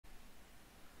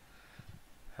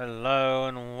Hello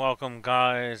and welcome,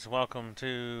 guys. Welcome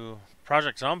to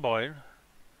Project Zomboid.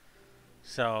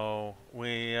 So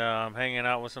I'm hanging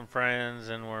out with some friends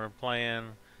and we're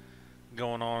playing,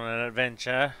 going on an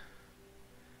adventure.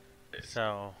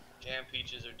 So Canned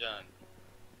peaches are done.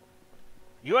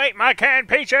 you ate my canned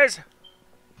peaches.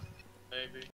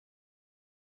 Maybe.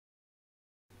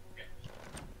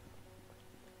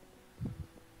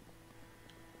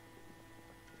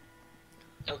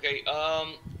 Okay.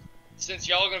 Since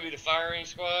y'all are gonna be the firing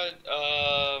squad,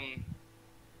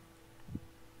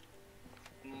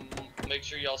 make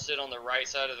sure y'all sit on the right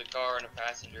side of the car and a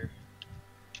passenger.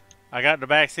 I got the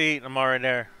back seat. I'm already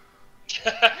there.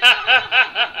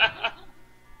 Happened.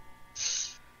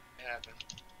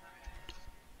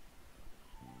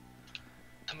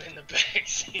 I'm in the back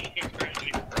seat, ready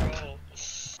to roll.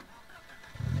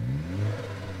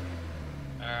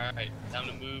 Alright, time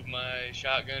to move my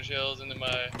shotgun shells into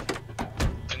my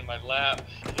lap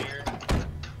here.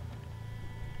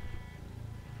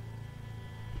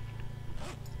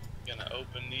 Gonna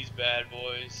open these bad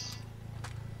boys.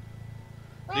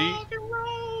 Rock and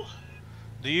roll!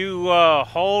 Do you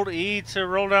hold E to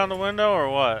roll down the window or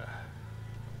what?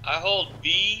 I hold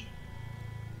V,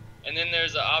 and then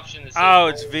there's an option that says Oh,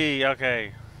 it's roll. V.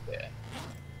 Okay. Yeah.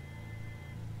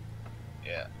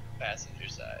 Yeah, passenger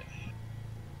side.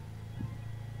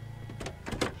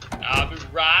 I'll be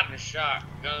riding a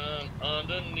shotgun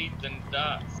underneath the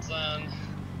dot sun.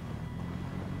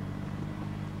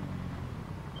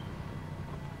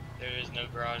 There is no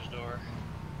garage door.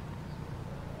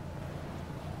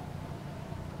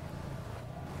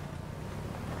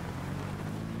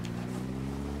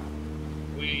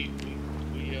 We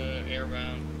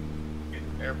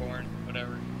airborne,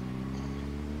 whatever.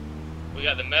 We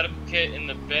got the medical kit in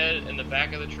the bed in the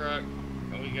back of the truck,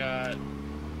 and we got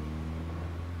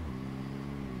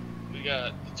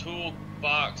the tool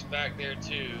box back there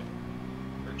too,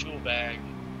 or tool bag.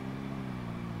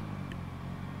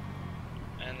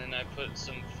 And then I put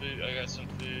some food. I got some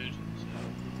food. So.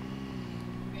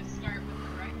 You start with the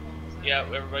rifle. Yeah,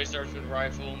 everybody starts with a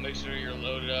rifle. Make sure you're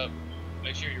loaded up.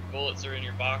 Make sure your bullets are in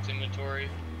your box inventory.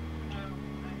 Oh,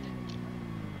 I didn't.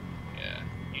 Yeah,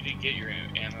 you did get your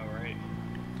ammo, right?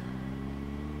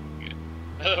 Good.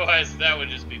 Otherwise, that would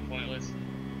just be pointless.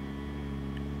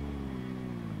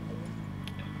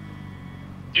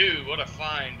 Dude, what a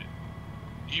find!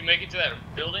 Did you make it to that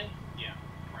building? Yeah,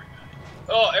 right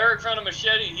now. Oh, Eric found a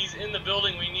machete. He's in the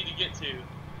building we need to get to.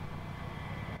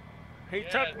 He Yeah,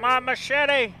 took my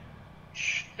machete.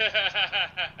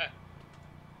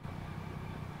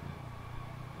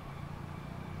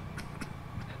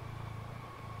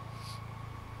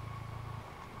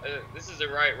 This is a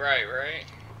right, right. Right.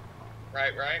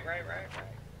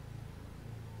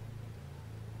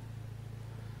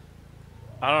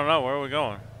 I don't know. Where are we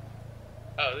going?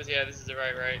 Oh, this is the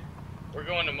right. We're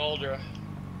going to Muldra. Is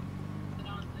it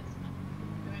on this one?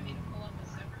 Do I need to pull up a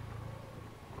separate?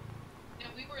 No,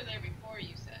 we were there before,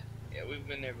 you said. Yeah, we've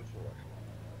been there before.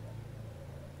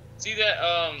 See that,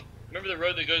 remember the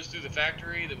road that goes through the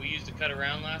factory that we used to cut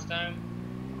around last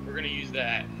time? We're gonna use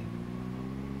that.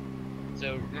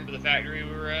 So, remember the factory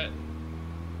we were at?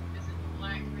 Is it the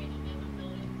black green and yellow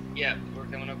buildings? Yeah, we're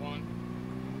coming up on.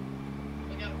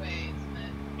 We got a ways,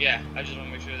 but Yeah, I just want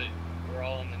to make sure that we're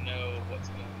all in the know of what's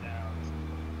going down.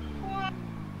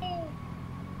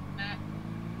 map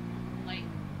light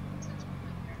since we're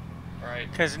in there. Alright.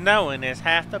 Because knowing is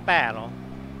half the battle.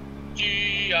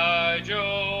 G.I.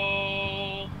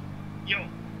 Joe! Yo!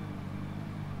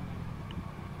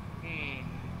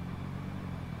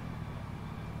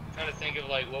 Trying to think of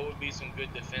like what would be some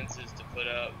good defenses to put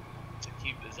up to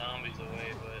keep the zombies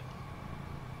away, but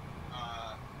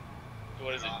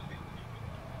what is it?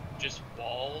 Just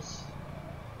walls?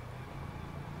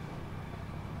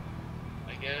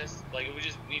 I guess. Like we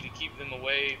just need to keep them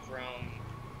away from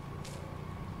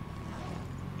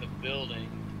the building.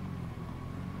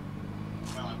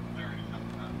 Well, there it is.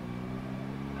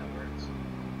 That works.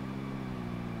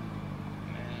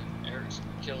 Man, Eric's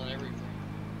killing everything.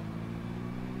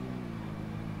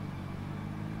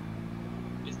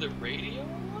 Is the radio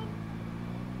on?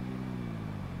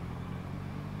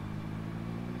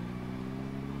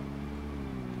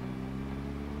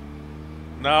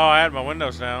 No, I had my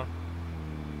windows down.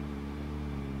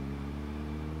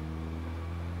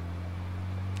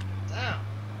 Damn.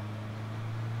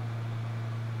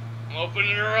 I'm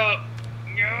opening her up.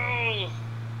 No.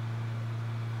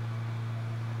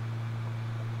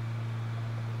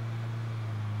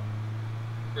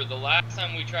 For the last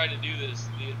time we tried to do this,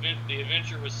 the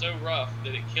adventure was so rough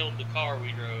that it killed the car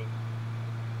we drove.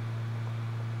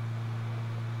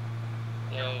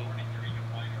 So,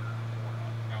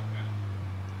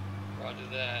 Roger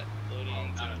that. Loading Well,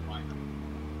 not into as like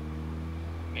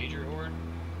major horde.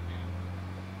 yeah.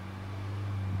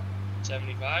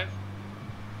 75.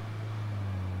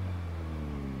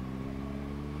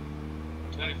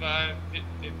 25,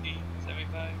 50,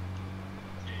 75.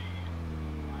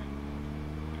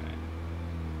 Okay.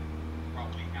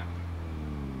 Probably have to.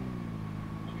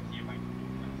 Let me see if I can do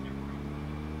that.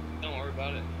 Don't worry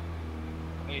about it.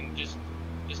 I mean, just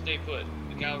stay put.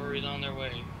 The cavalry's on their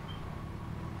way.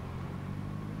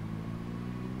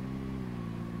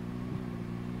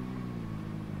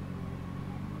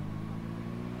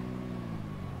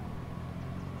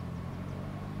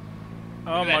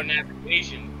 Oh Look at my! that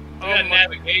navigation. Look Oh at that my-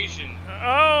 navigation.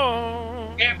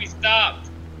 Oh! Can't be stopped.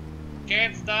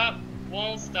 Can't stop.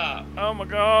 Won't stop. Oh my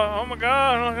god! Oh my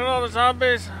god! Look at all the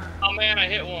zombies! Oh man, I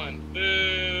hit one.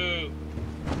 Boo.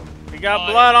 You got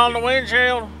Oh, blood on the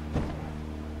windshield.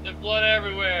 There's blood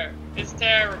everywhere. It's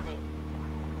terrible.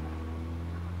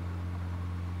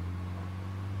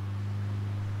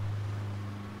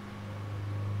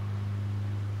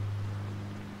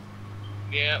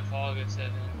 Yeah, fog is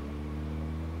setting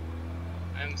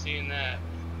in. I haven't seen that.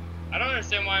 I don't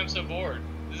understand why I'm so bored.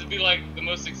 This would be like the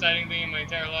most exciting thing in my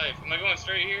entire life. Am I going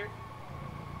straight here?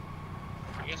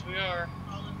 I guess we are.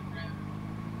 Follow the road.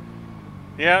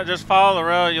 Yeah, just follow the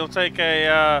road. You'll take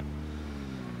a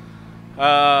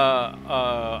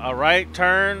right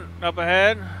turn up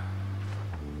ahead,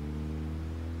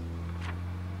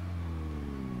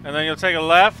 and then you'll take a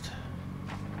left,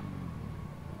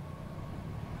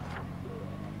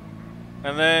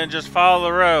 and then just follow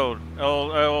the road.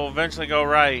 It'll eventually go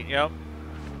right. Yep.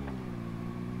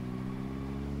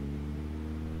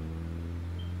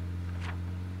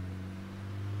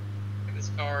 This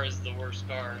car is the worst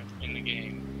car in the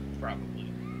game,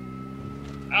 probably.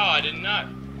 Oh, I did not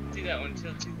see that one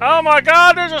until too late. Oh my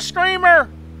God! There's a screamer.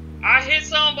 I hit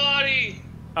somebody!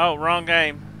 Oh, wrong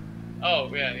game.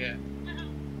 Oh, yeah.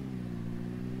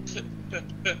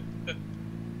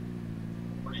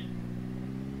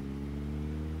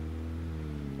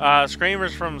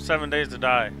 Screamers from 7 Days to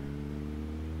Die.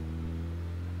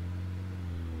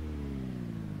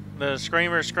 The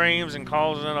screamer screams and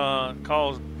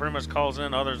pretty much calls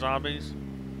in other zombies.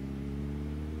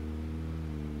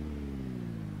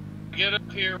 Get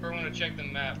up here, we're going to check the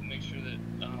map and make sure that,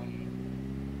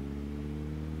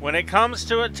 When it comes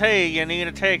to a T, you need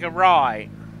to take a right.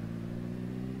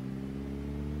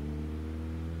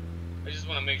 I just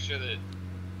want to make sure that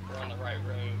we're on the right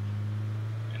road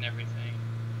and everything.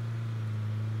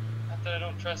 Not that I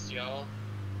don't trust y'all.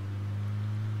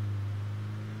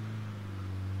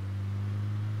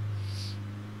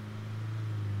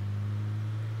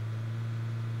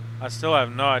 I still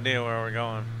have no idea where we're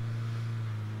going.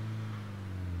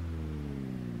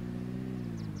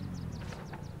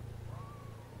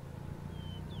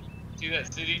 See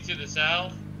that city to the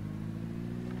south?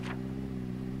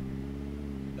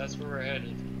 That's where we're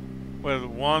headed. With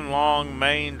one long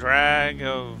main drag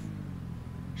of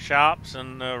shops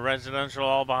and residential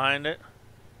all behind it.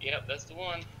 Yep, that's the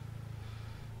one.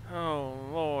 Oh,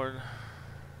 Lord.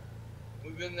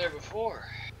 We've been there before.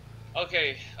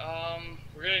 Okay,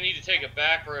 we're gonna need to take a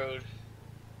back road.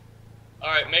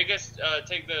 Alright, make us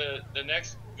take the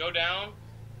next, go down,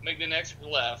 make the next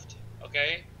left,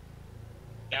 okay?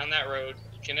 Down that road,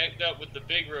 connect up with the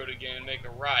big road again, make a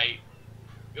right,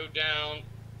 go down.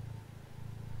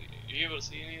 Are you able to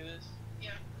see any of this?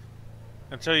 Yeah.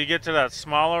 Until you get to that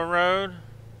smaller road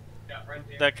Yeah, right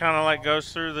there. that kind of like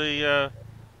goes through the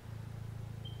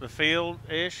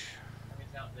field-ish.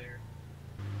 It's out there.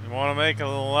 You want to make a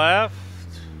left.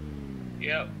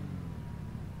 Yep.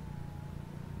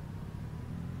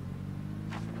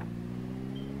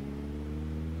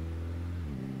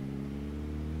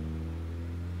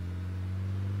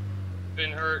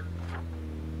 Been hurt.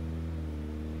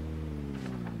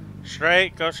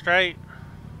 Straight, go straight.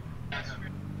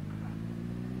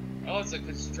 Oh, it's a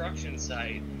construction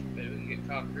site. Maybe we can get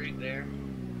concrete there.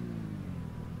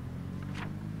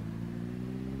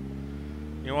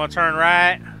 You want to turn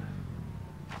right?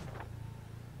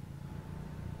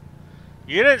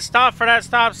 You didn't stop for that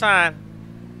stop sign.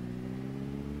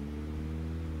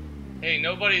 Hey,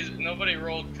 nobody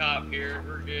rolled cop here.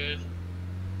 We're good.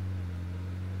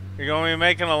 You're going to be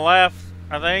making a left,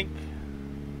 I think.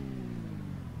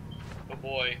 Oh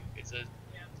boy, it's a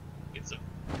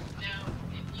Now,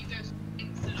 if you go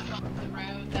instead of off the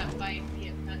road, that might be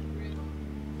a cut through.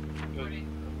 According.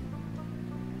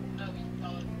 Oh, you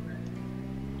follow the road.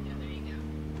 Yeah, there you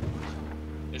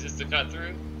go. Is this the cut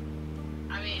through?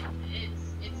 I mean,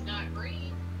 it's not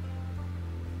green.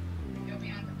 Go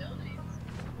behind the buildings.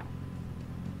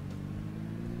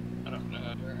 I don't know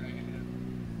where I am.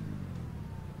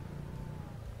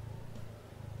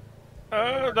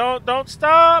 Don't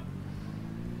stop.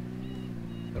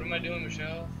 What am I doing,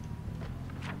 Michelle?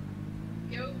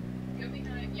 Go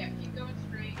behind. Yeah, keep going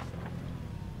straight.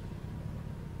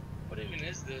 What even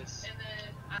is this? And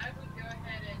then I would go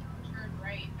ahead and turn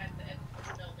right at the end of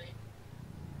this building.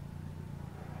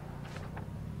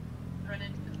 Run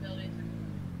into the building.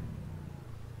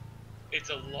 It's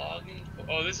a logging.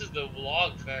 Oh, this is the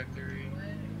log factory.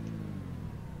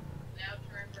 Now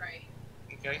turn right.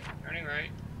 Okay, turning right.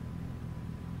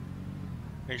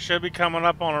 You should be coming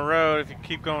up on a road if you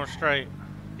keep going straight.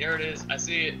 There it is. I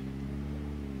see it.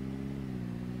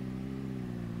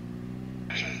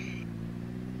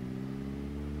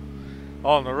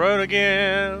 On the road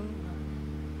again.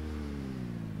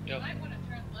 You Yep. might want to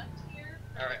turn left here.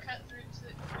 Or Alright. cut through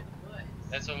the woods.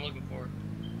 That's what I'm looking for.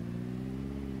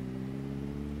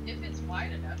 If it's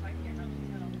wide enough, I can't really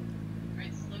tell.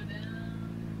 Alright, slow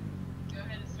down. Go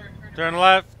ahead and start turning. Turn right.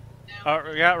 left.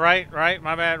 Now, Yeah, right.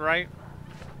 My bad, right.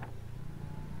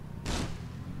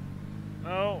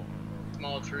 No.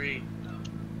 Small tree.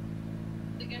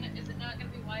 is it not gonna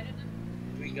be wide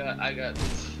enough? I got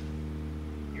this.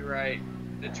 You're right.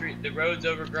 The road's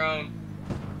overgrown.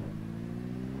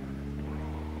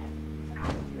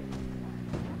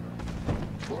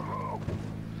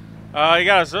 You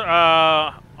got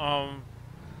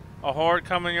a horde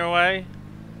coming your way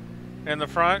in the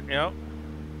front. Yep.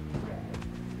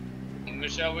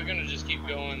 Michelle, we're gonna just keep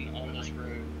going on this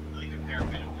road. Like a fair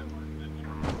bit of them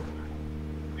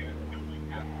are building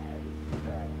half.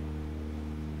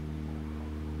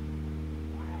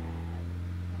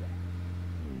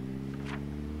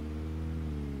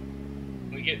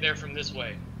 We get there from this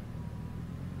way.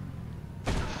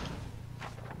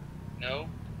 No?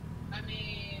 I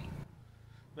mean,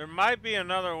 There might be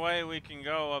another way we can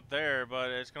go up there, but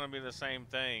it's going to be the same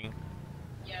thing.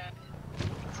 yeah, it's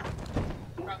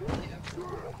probably it's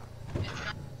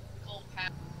not a full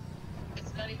path.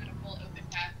 It's not even a full open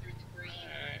path through the green.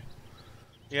 Alright.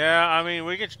 Yeah, I mean,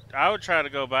 I would try to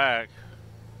go back.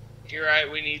 You're right,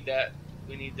 we need that.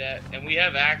 We need that. And we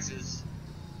have axes.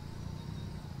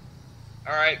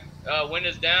 Alright,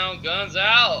 windows down, guns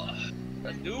out.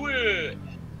 Let's do it.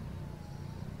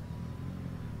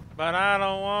 But I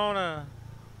don't wanna.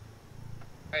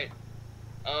 Alright.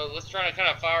 Let's try to kind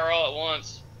of fire all at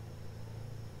once.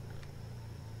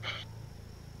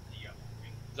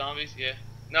 Zombies, yeah.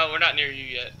 No, we're not near you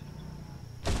yet.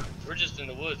 We're just in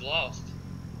the woods, lost.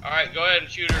 Alright, go ahead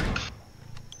and shoot her.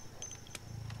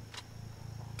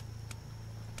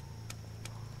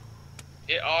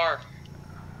 Hit R.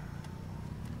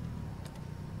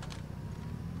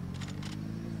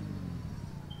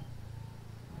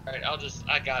 Alright,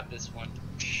 I got this one.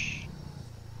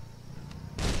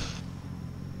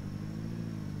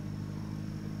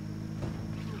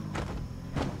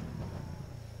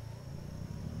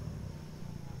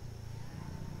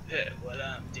 Yeah, well,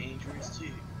 I'm dangerous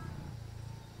too.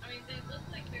 I mean, they look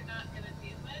like they're not gonna do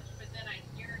much, but then I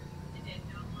hear it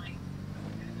and I'm like,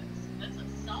 okay, that's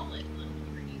a solid little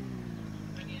tree.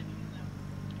 What do you do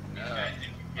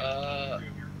though?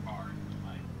 Improve your car in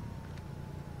life.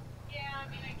 Yeah, I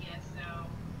mean, I guess so.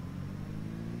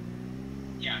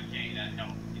 Yeah, okay, that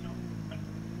helps, you know. But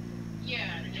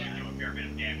Yeah, you're yeah, gonna do a fair bit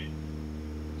of damage.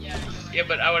 yeah. you're right. Yeah,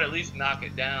 but I would at least knock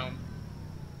it down.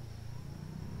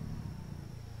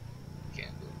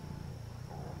 Can't do it.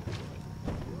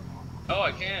 Oh,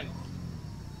 I can.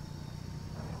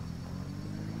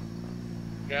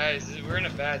 Guys, we're in a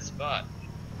bad spot.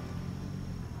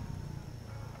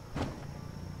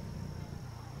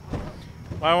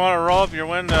 Might want to roll up your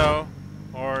window,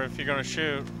 or if you're gonna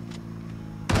shoot.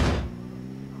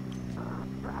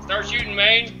 Start shooting,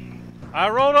 Maine. I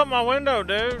rolled up my window,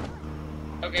 dude.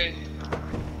 Okay.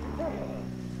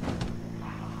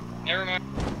 Never mind.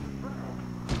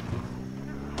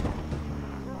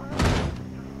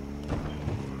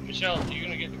 Michelle, you're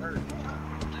gonna get hurt.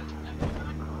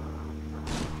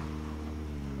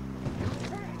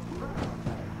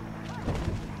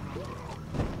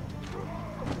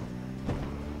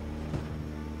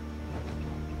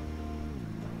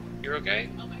 You're okay?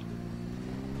 Oh my.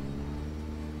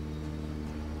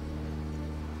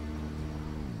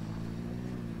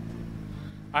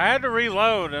 I had to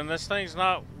reload, and this thing's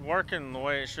not working the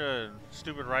way it should.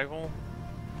 Stupid rifle.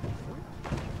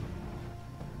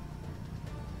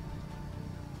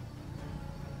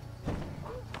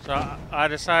 So I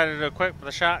decided to equip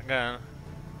the shotgun.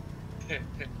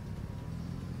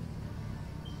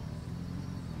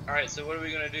 Alright, so what are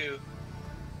we gonna do?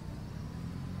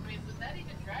 I mean, was that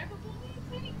even drivable, do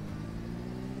you think?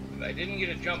 If I didn't get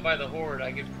a jump by the horde,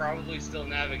 I could probably still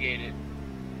navigate it.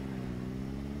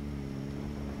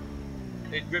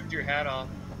 It ripped your hat off.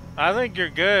 I think you're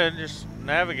good. Just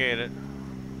navigate it.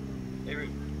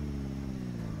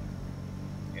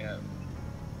 Yeah.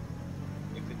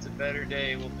 If it's a better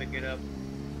day, we'll pick it up.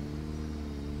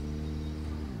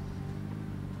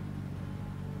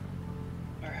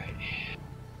 Alright.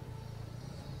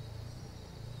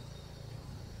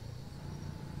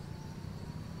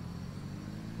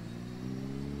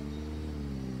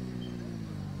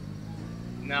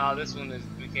 No, this one is,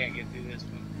 we can't get through this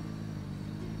one.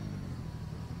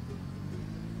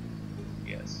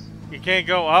 Yes. You can't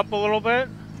go up a little bit?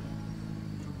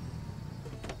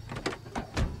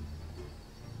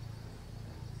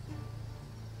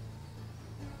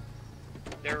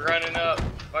 They're running up.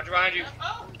 Watch behind you.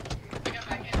 Oh! I got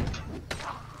back in.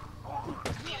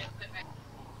 Need to put back.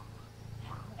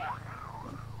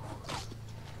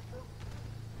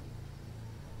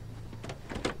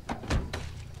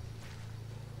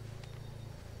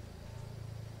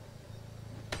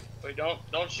 Wait,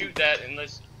 don't shoot that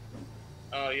unless.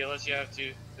 Oh yeah, unless you have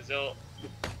to, cause they'll.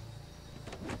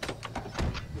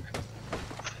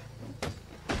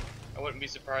 I wouldn't be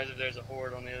surprised if there's a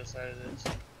horde on the other side of this.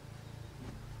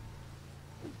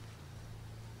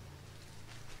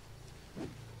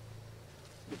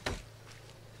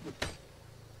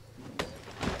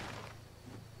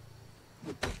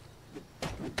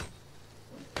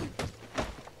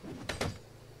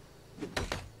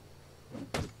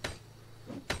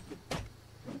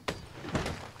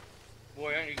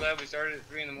 Boy, aren't you glad we started at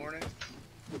 3 in the morning?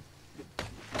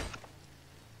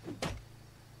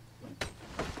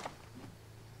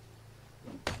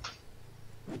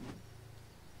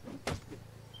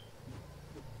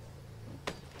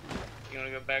 You wanna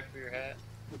go back for your hat?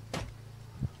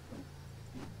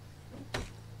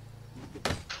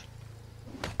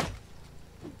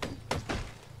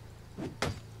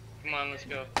 Come on, let's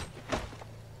go.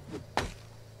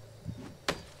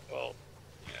 Well,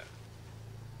 yeah.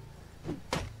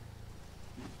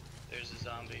 There's the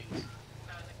zombies.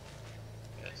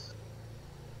 Yes.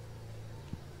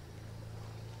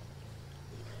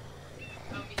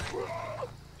 Oh, behind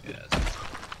you. Yes.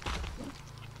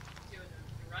 You're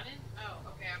running? Oh,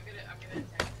 okay. I'm gonna attack this.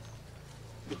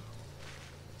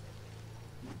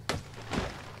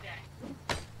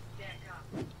 Dak, come.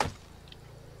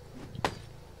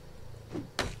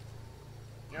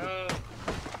 No.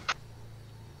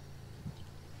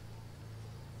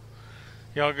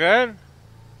 Y'all good?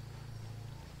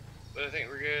 But I think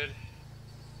we're good.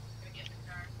 Gonna get in the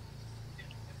car. If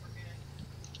we're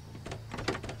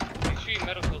good. Make sure you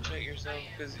medical check yourself,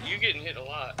 because you're getting hit a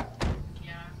lot.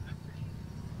 Yeah, I'm pretty.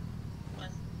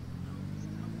 Less.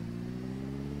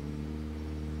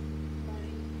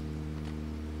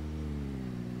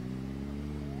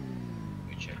 Let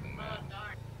me check them Oh, out.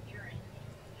 darn. You're in.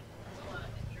 There's a lot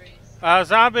of injuries.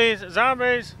 Zombies!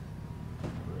 Zombies!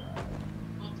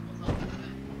 Multiple zombies.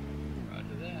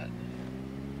 Roger that.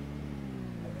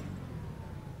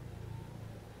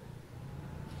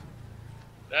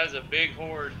 That is a big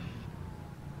horde.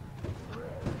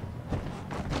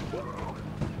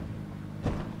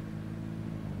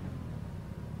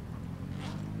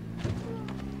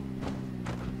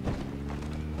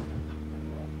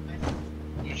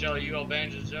 Michelle, you all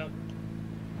bandaged up?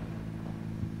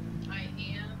 I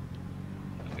am.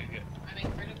 Okay, good. I'm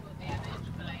in critical damage,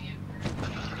 but I am critical.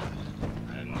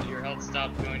 And your health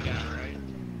stopped going down, right?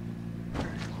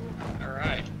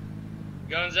 Alright.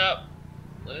 Guns up.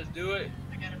 Let's do it.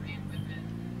 I got a man with it.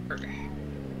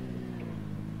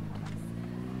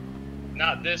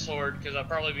 Not this horde, because I'll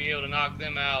probably be able to knock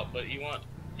them out, but you want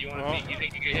to Well. you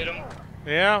think you could hit them?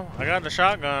 Yeah, I got the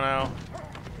shotgun out.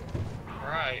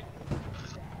 Alright.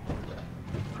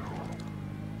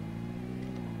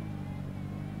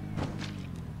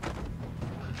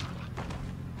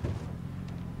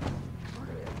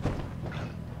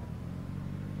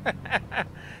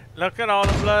 Look at all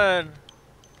the blood.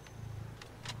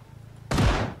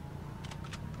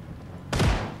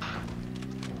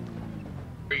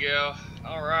 There we go.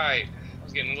 Alright. I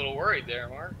was getting a little worried there,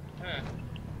 Mark. Huh.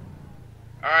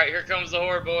 Alright, here comes the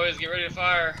horde, boys. Get ready to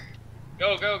fire.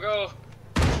 Go, go, go.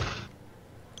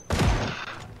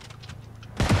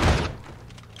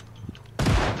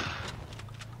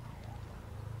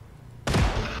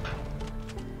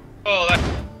 Oh,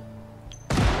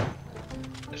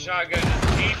 the shotgun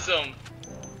just eats them.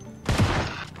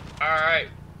 Alright.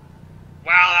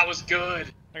 Wow, that was good.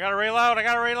 I gotta reload, I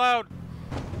gotta reload.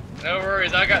 No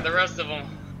worries, I got the rest of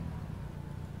them.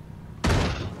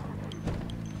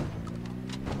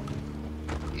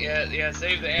 Yeah,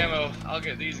 save the ammo. I'll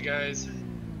get these guys.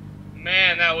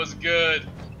 Man, that was good.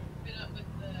 Fit up with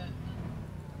the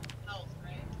health,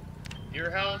 right?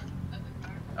 Your health? Of the car.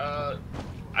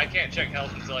 I can't check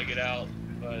health until I get out,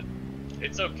 but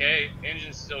it's okay.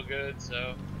 Engine's still good,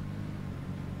 so.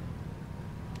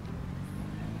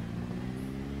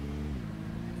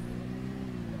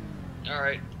 All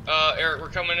right, Eric, we're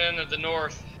coming in at the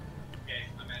north. Okay,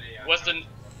 I'm at a.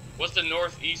 What's the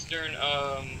northeastern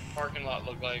parking lot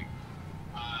look like?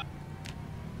 I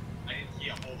didn't see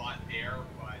a whole lot there,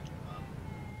 but.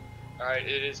 All right,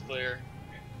 it is clear.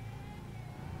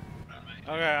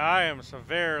 Okay, I am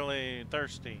severely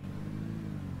thirsty.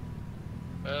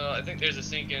 Well, I think there's a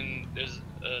sink in. There's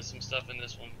some stuff in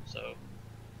this one, so.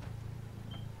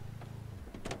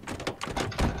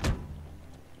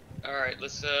 All right,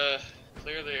 let's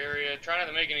clear the area. Try not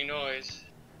to make any noise.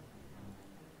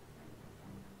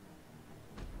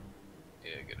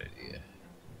 Yeah, good idea.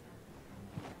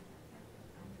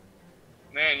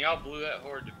 Man, y'all blew that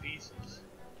horde to pieces.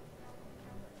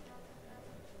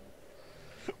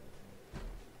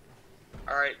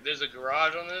 Alright, there's a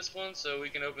garage on this one, so we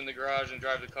can open the garage and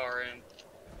drive the car in.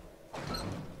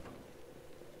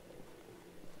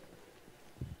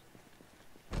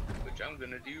 Which I'm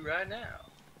gonna do right now.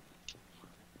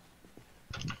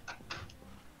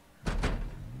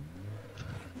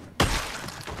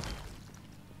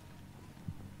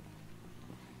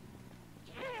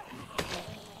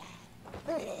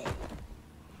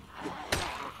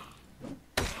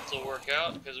 This will work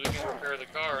out because we can repair the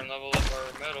car and level up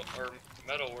our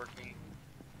metal working.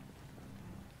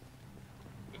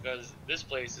 Because this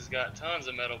place has got tons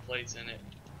of metal plates in it.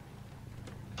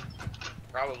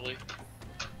 Probably.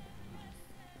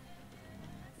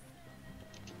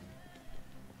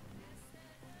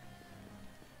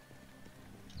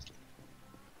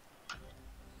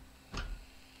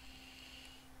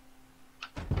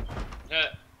 Yeah,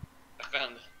 I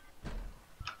found it.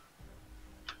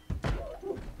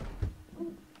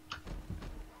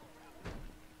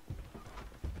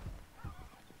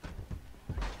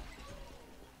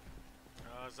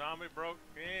 Zombie broke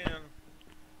in.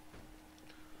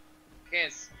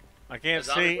 I can't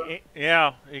see.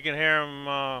 Yeah, you can hear him.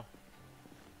 Oh!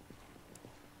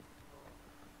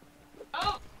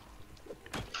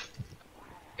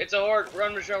 It's a horde.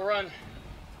 Run, Michelle, run.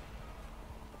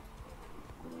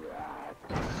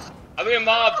 I'm being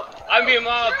mobbed. I'm being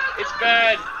mobbed. It's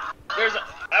bad.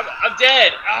 I'm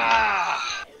dead.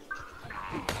 Ah!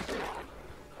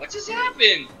 What just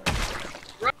happened?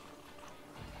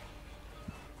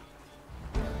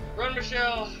 Run,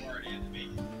 Michelle.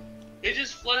 They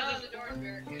just flooded the door.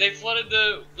 They flooded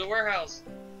the warehouse.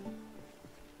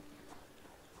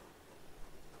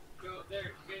 Go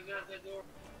there. Get out that door.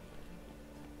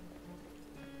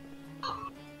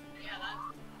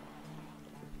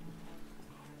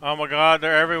 Oh my God,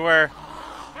 they're everywhere.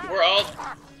 We're all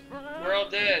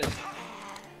dead.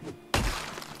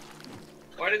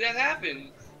 Why did that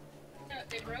happen? No,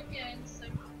 they broke in. So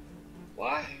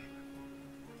Why?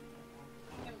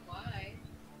 why?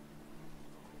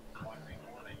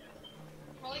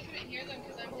 Probably couldn't hear them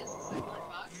because I'm disassembling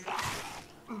boxes.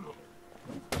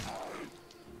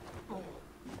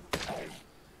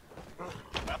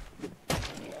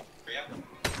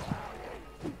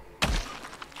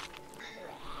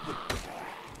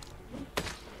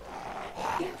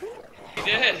 He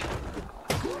did.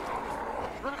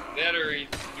 That or he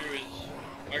threw his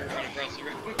microphone across the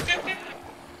room.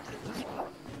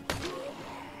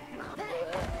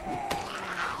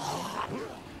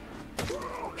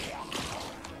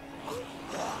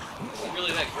 Wasn't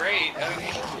really that great. I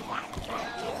mean,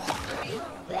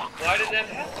 why did that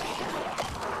happen?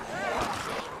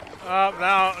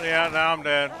 Now I'm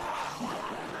dead.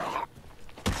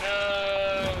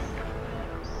 No.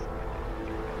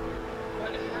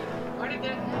 Why did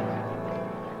that happen?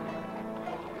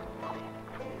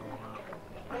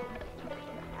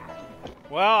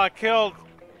 Well, I killed,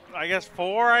 I guess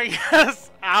 4, I guess.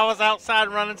 I was outside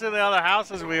running to the other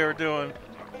houses we were doing.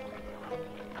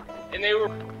 And they were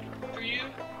for you?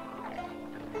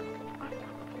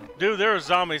 Dude, there were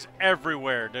zombies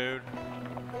everywhere, dude.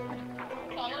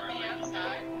 Follow me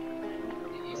outside.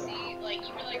 Did you see, like,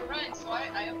 you were like, run, so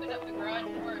I opened up the garage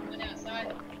door and went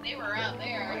outside. They were out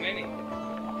there. How many?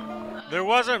 There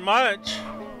wasn't much.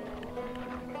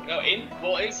 No,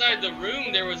 inside the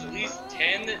room there was at least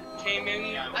 10 that came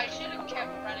in. I should have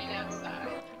kept running outside.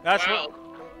 That's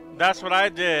what I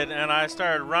did, and I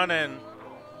started running,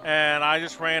 and I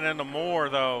just ran into more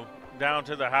though, down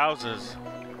to the houses.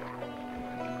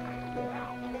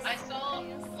 I saw,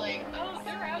 like, oh,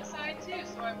 they're outside too,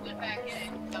 so I went back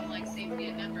in. I'm like, safety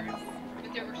in numbers.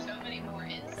 But there were so many more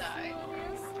inside.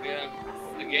 Yeah,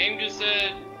 the game just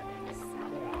said,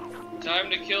 time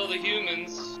to kill the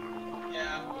humans.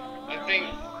 Yeah. I think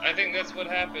I think that's what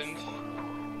happened.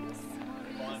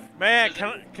 Man,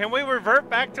 can we revert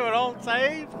back to an old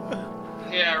save?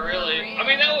 Yeah, really. I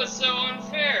mean, that was so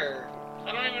unfair.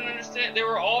 I don't even understand. They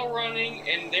were all running,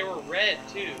 and they were red,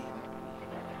 too.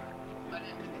 100%.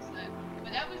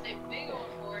 But that was a big old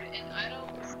horde, and I don't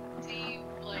see,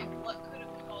 like, what could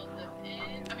have called them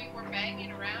in. I mean, we're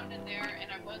banging around in there,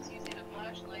 and I was using a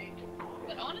flashlight.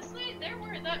 But honestly, there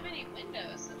weren't that many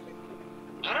windows.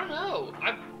 I don't know.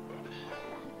 I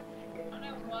don't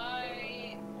know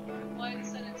why the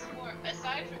sudden swarm,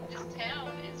 aside from this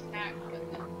town, is packed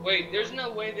with them. Wait, there's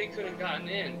no way they could have gotten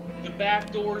in. The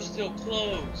back door's still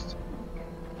closed.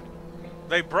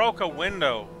 They broke a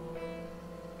window.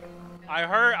 I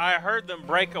heard them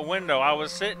break a window. I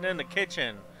was sitting in the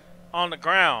kitchen on the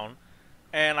ground,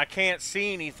 and I can't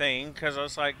see anything because I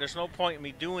was like, there's no point in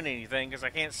me doing anything because I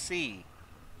can't see.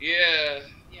 Yeah.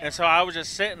 And so I was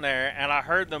just sitting there, and I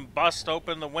heard them bust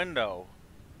open the window.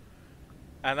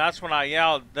 And that's when I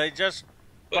yelled, they just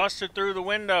busted through the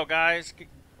window, guys.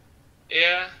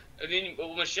 Yeah. And then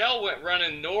Michelle went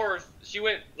running north. She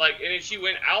went, and then she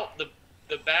went out the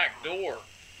back door.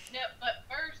 No, but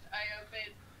first I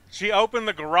opened... She opened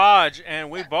the garage, and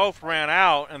we both ran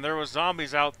out, and there was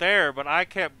zombies out there, but I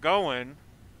kept going.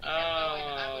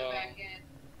 I went back in.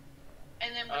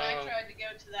 And then when I tried to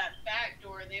go to that back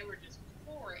door, they were just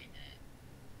pouring it.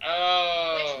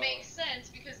 Oh. Which makes sense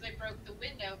because they broke the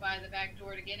window by the back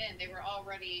door to get in. They were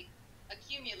already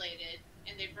accumulated,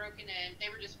 and they'd broken in. They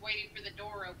were just waiting for the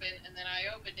door open, and then I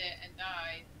opened it and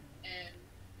died. And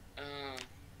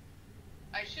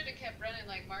I should have kept running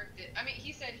like Mark did. I mean,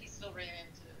 he said he still ran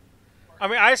into it. I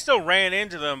mean, I still ran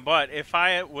into them, but if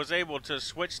I was able to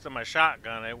switch to my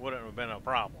shotgun, it wouldn't have been a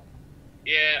problem.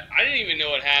 Yeah, I didn't even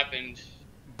know what happened.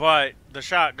 But the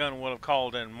shotgun would have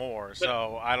called in more,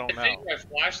 so I don't know. I think my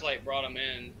flashlight brought them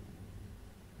in.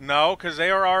 No, because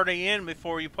they were already in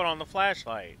before you put on the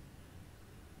flashlight.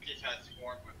 We just had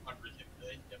swarmed with hundreds of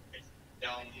the places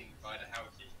down by the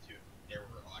houses too. There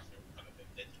were actually kind of been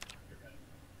dead.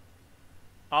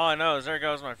 All I know is there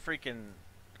goes my freaking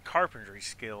carpentry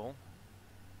skill.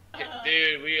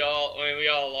 Dude, we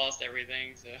all lost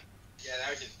everything, so. Yeah, that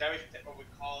was what we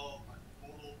call a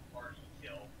total party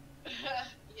kill.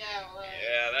 Yeah, well.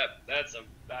 Yeah,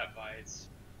 that bites.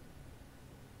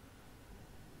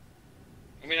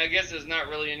 I mean, I guess there's not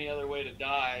really any other way to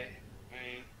die. I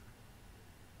mean.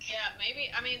 Yeah, maybe.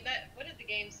 I mean, what did the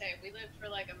game say? We lived for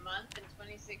like a month and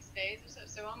 26 days or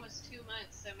so almost 2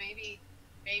 months. So maybe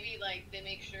like they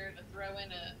make sure to throw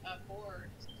in a horde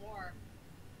more.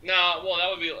 No, well, that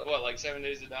would be what, like 7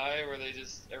 days to die, where they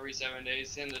just every 7 days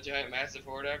send a giant massive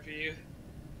horde after you.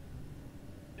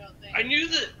 Don't think. I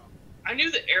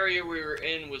knew the area we were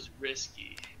in was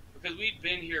risky because we'd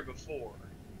been here before,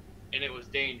 and it was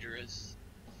dangerous.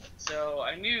 So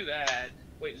I knew that.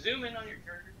 Wait, zoom in on your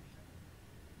character.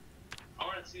 I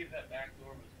want to see if that back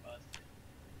door was busted.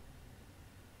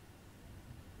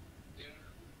 Dude,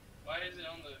 why is it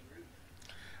on the roof?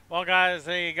 Well, guys,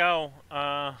 there you go.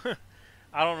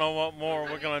 I don't know what more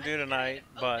we're going to do tonight,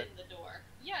 but... The door.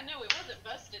 Yeah, no, it wasn't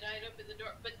busted. I had opened the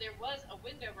door, but there was a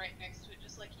window right next to it,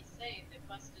 just like he's saying. They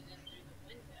busted in through the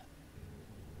window.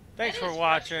 Thanks for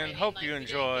watching. Hope you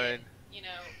enjoyed.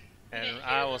 And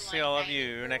I will see all of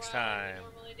you next time.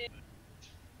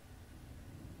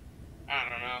 I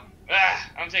don't know.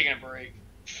 I'm taking a break.